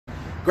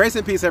Grace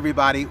and peace,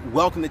 everybody.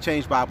 Welcome to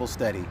Change Bible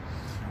Study.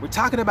 We're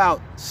talking about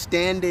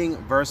standing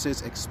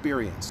versus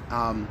experience.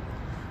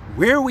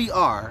 Where we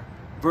are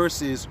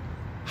versus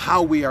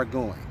how we are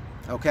going,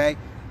 okay?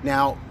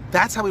 Now,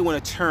 that's how we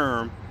want to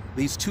term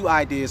these two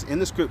ideas in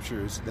the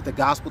scriptures that the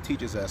gospel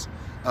teaches us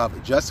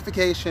of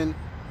justification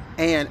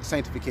and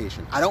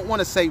sanctification. I don't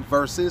want to say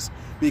verses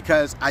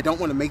because I don't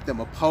want to make them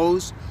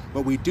opposed,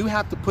 but we do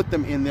have to put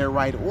them in their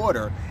right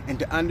order and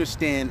to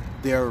understand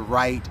their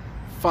right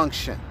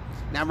function.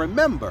 Now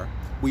remember,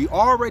 we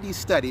already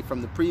studied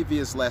from the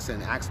previous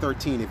lesson, Acts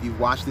 13. If you've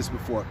watched this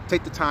before,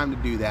 take the time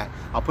to do that.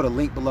 I'll put a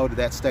link below to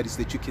that study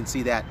so that you can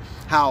see that,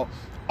 how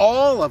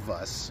all of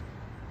us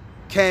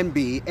can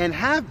be and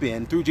have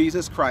been, through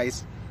Jesus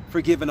Christ,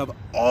 forgiven of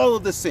all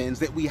of the sins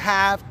that we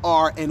have,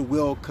 are, and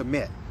will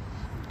commit.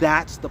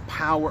 That's the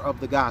power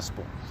of the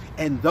gospel.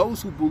 And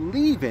those who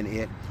believe in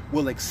it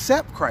will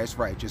accept Christ's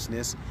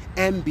righteousness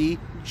and be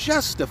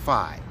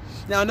justified.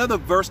 Now, another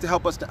verse to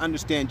help us to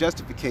understand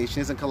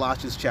justification is in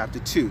Colossians chapter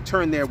 2.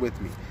 Turn there with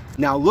me.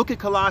 Now, look at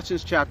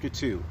Colossians chapter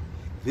 2.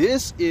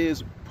 This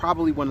is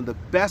probably one of the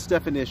best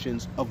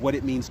definitions of what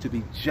it means to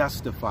be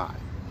justified.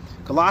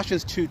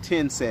 Colossians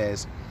 2:10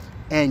 says,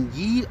 "And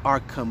ye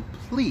are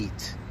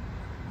complete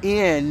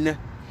in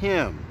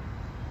him,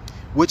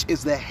 which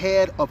is the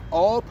head of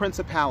all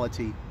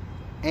principality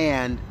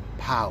and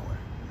power."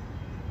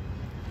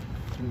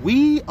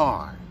 We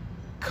are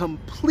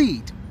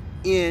complete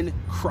in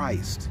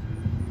Christ.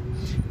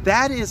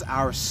 That is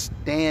our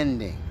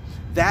standing.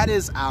 That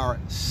is our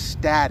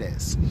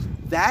status.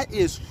 That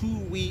is who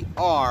we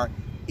are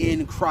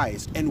in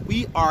Christ. And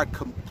we are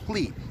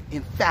complete.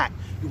 In fact,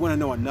 you want to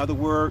know another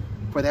word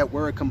for that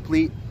word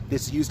complete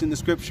that's used in the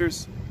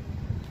scriptures?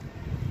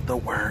 The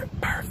word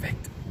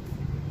perfect.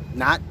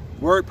 Not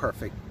word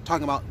perfect.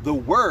 Talking about the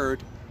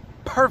word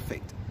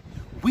perfect.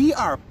 We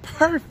are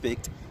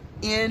perfect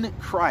in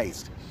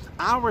Christ.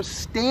 Our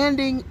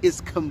standing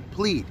is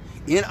complete.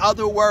 In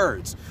other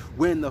words,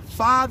 when the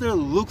Father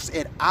looks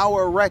at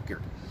our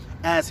record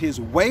as his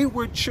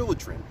wayward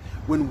children,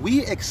 when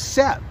we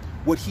accept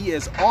what he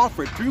has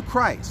offered through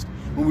Christ,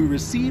 when we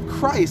receive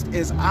Christ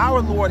as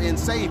our Lord and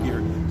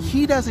Savior,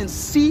 he doesn't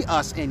see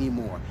us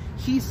anymore.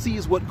 He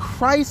sees what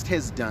Christ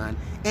has done,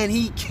 and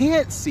he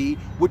can't see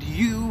what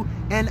you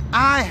and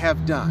I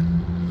have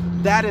done.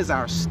 That is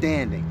our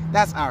standing.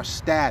 That's our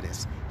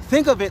status.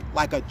 Think of it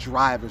like a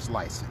driver's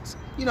license.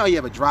 You know, you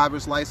have a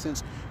driver's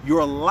license.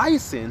 Your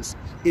license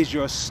is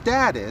your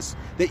status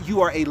that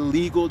you are a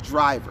legal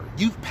driver.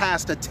 You've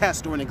passed a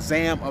test or an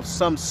exam of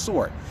some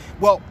sort.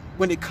 Well,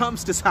 when it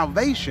comes to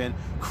salvation,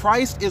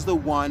 Christ is the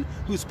one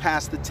who's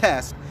passed the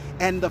test,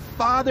 and the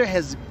Father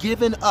has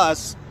given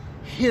us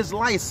his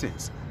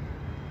license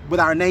with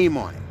our name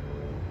on it.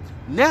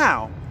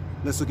 Now,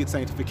 let's look at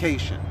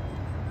sanctification.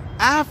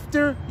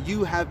 After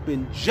you have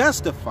been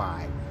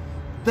justified,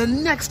 the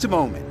next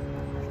moment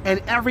and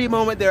every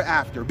moment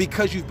thereafter,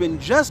 because you've been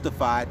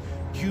justified,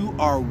 you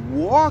are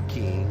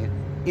walking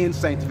in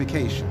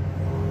sanctification.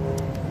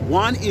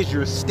 One is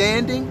your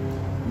standing.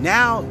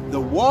 Now the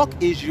walk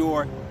is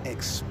your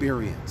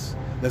experience.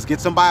 Let's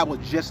get some Bible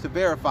just to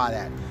verify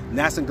that. And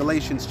that's in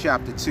Galatians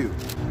chapter 2.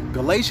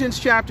 Galatians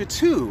chapter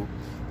 2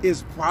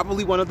 is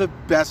probably one of the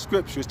best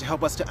scriptures to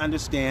help us to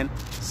understand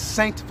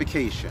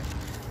sanctification.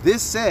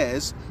 This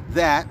says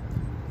that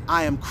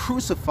I am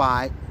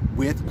crucified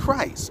with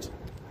Christ.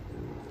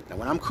 Now,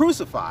 when I'm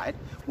crucified,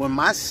 when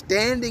my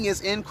standing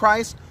is in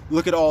Christ,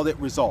 look at all that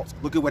results.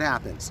 Look at what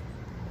happens.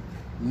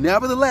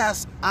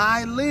 Nevertheless,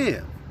 I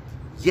live,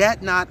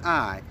 yet not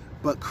I,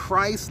 but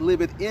Christ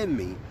liveth in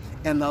me.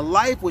 And the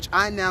life which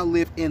I now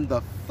live in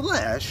the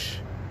flesh,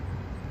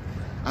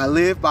 I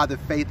live by the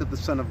faith of the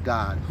Son of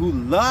God, who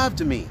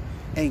loved me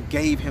and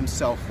gave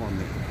himself for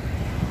me.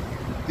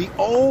 The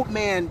old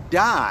man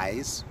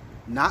dies,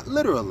 not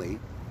literally,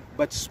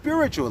 but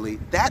spiritually.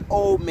 That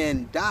old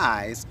man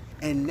dies,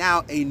 and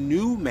now a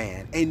new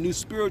man, a new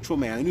spiritual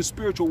man, a new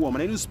spiritual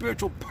woman, a new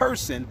spiritual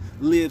person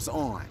lives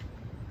on.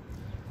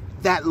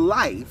 That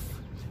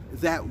life,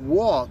 that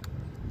walk,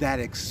 that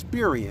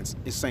experience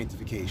is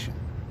sanctification.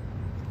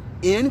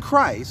 In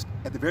Christ,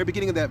 at the very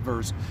beginning of that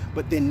verse,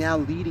 but then now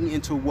leading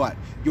into what?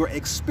 Your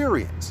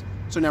experience.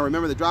 So now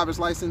remember the driver's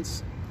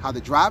license? How the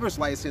driver's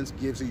license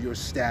gives you your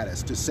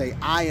status to say,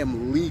 I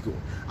am legal.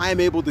 I am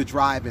able to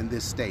drive in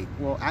this state.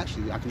 Well,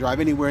 actually, I can drive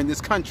anywhere in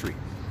this country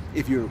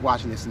if you're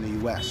watching this in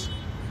the U.S.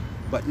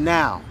 But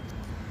now,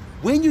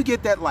 when you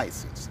get that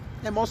license,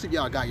 and most of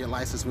y'all got your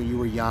license when you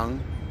were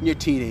young, in your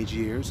teenage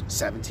years,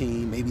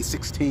 17, maybe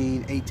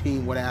 16,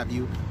 18, what have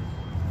you.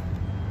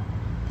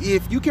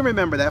 If you can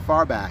remember that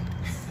far back,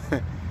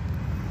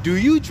 do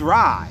you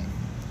drive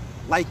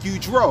like you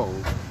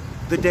drove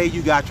the day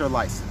you got your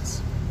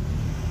license?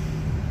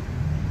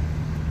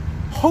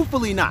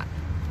 Hopefully not.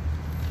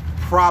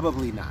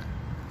 Probably not.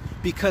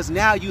 Because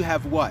now you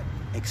have what?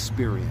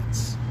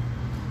 Experience.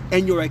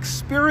 And your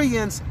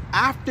experience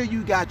after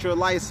you got your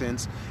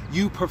license,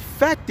 you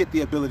perfected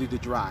the ability to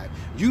drive.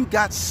 You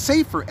got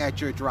safer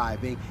at your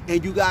driving,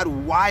 and you got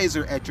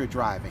wiser at your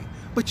driving.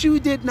 But you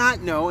did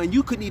not know, and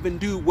you couldn't even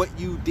do what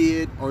you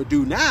did or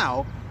do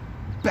now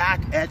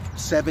back at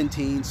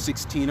 17,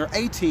 16, or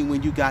 18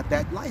 when you got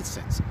that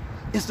license.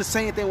 It's the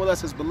same thing with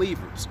us as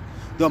believers.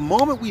 The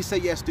moment we say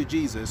yes to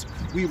Jesus,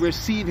 we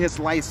receive his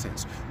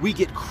license. We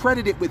get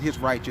credited with his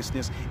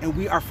righteousness, and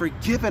we are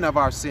forgiven of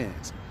our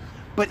sins.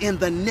 But in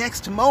the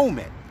next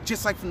moment,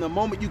 just like from the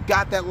moment you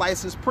got that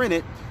license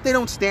printed, they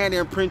don't stand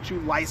there and print you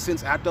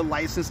license after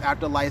license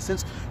after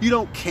license. You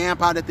don't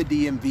camp out at the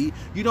DMV.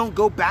 You don't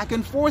go back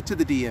and forth to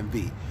the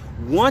DMV.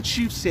 Once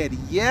you've said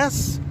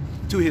yes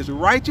to his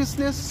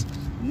righteousness,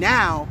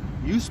 now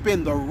you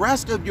spend the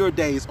rest of your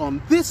days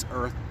on this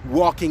earth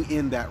walking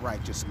in that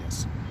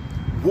righteousness,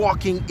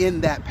 walking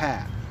in that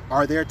path.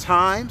 Are there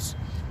times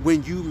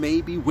when you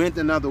maybe went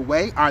another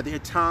way? Are there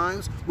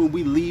times when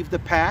we leave the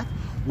path?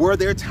 Were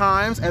there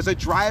times as a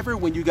driver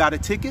when you got a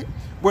ticket?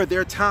 Were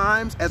there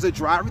times as a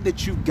driver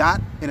that you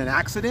got in an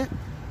accident?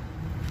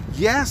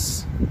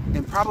 Yes,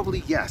 and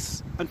probably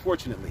yes,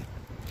 unfortunately.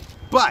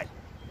 But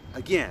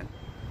again,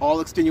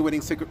 all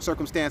extenuating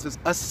circumstances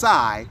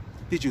aside,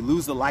 did you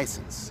lose the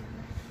license?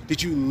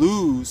 Did you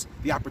lose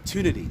the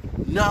opportunity?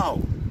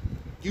 No.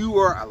 You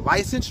were a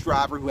licensed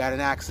driver who had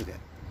an accident.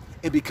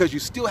 And because you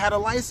still had a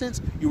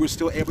license, you were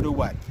still able to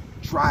what?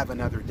 Drive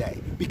another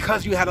day.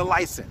 Because you had a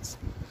license.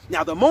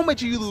 Now, the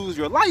moment you lose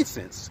your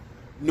license,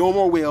 no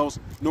more wheels,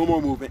 no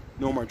more movement,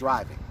 no more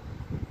driving.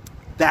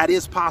 That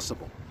is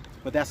possible,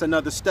 but that's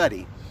another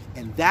study.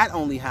 And that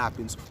only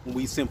happens when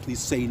we simply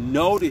say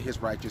no to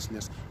his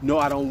righteousness. No,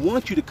 I don't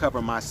want you to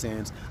cover my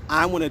sins.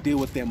 I want to deal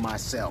with them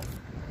myself.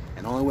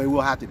 And the only way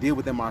we'll have to deal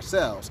with them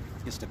ourselves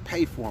is to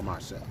pay for them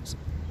ourselves.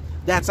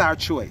 That's our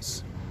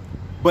choice.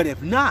 But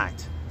if not,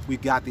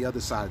 we've got the other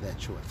side of that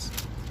choice.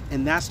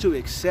 And that's to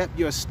accept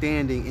your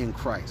standing in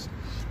Christ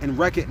and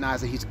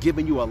recognize that he's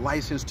given you a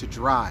license to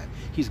drive.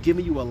 He's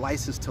given you a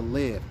license to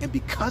live. And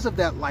because of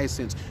that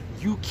license,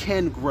 you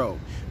can grow.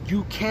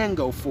 You can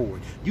go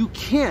forward. You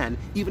can,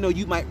 even though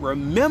you might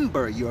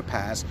remember your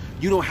past,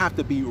 you don't have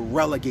to be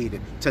relegated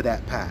to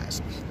that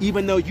past.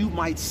 Even though you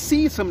might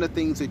see some of the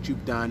things that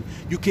you've done,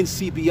 you can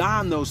see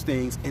beyond those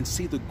things and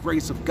see the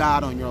grace of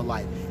God on your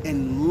life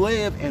and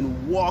live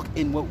and walk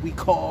in what we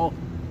call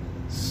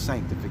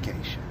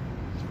sanctification,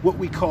 what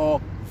we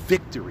call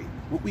victory,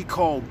 what we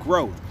call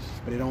growth.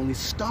 But it only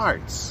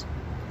starts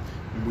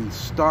when we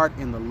start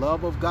in the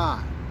love of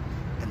God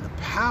and the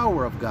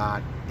power of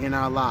God in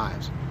our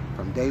lives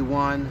from day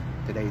 1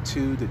 to day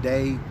 2 to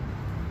day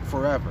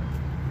forever.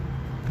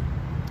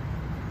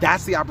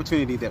 That's the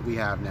opportunity that we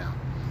have now.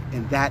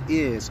 And that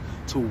is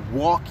to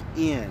walk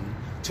in,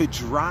 to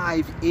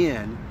drive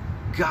in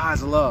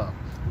God's love,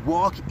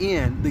 walk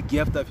in the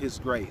gift of his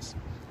grace.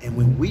 And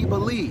when we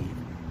believe,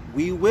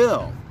 we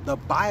will. The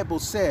Bible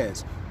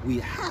says we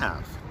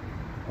have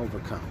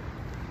overcome.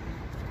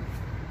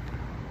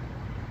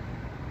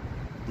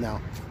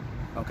 No,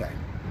 okay,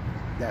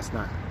 that's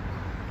not.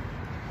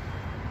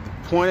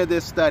 The point of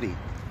this study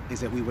is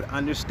that we would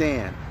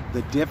understand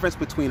the difference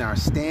between our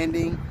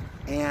standing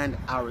and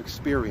our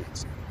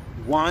experience.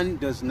 One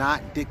does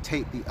not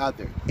dictate the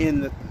other.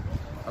 The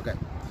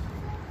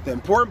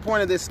important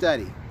point of this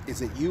study is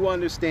that you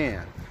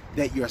understand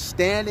that your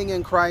standing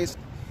in Christ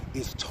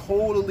is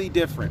totally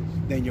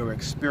different than your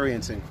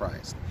experience in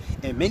Christ.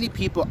 And many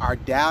people are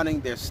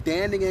doubting their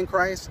standing in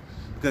Christ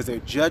because they're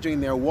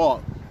judging their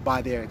walk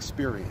by their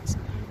experience.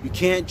 You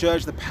can't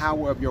judge the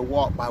power of your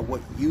walk by what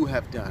you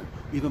have done,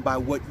 even by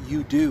what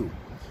you do.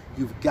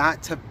 You've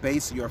got to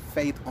base your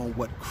faith on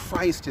what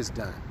Christ has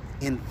done.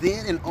 And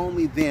then and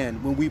only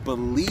then, when we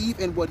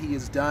believe in what he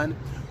has done,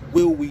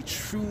 will we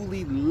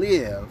truly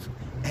live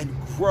and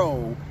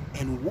grow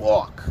and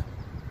walk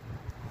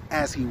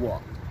as he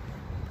walked.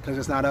 Because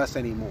it's not us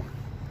anymore.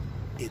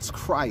 It's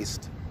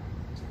Christ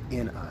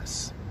in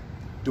us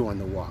doing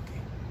the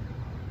walking.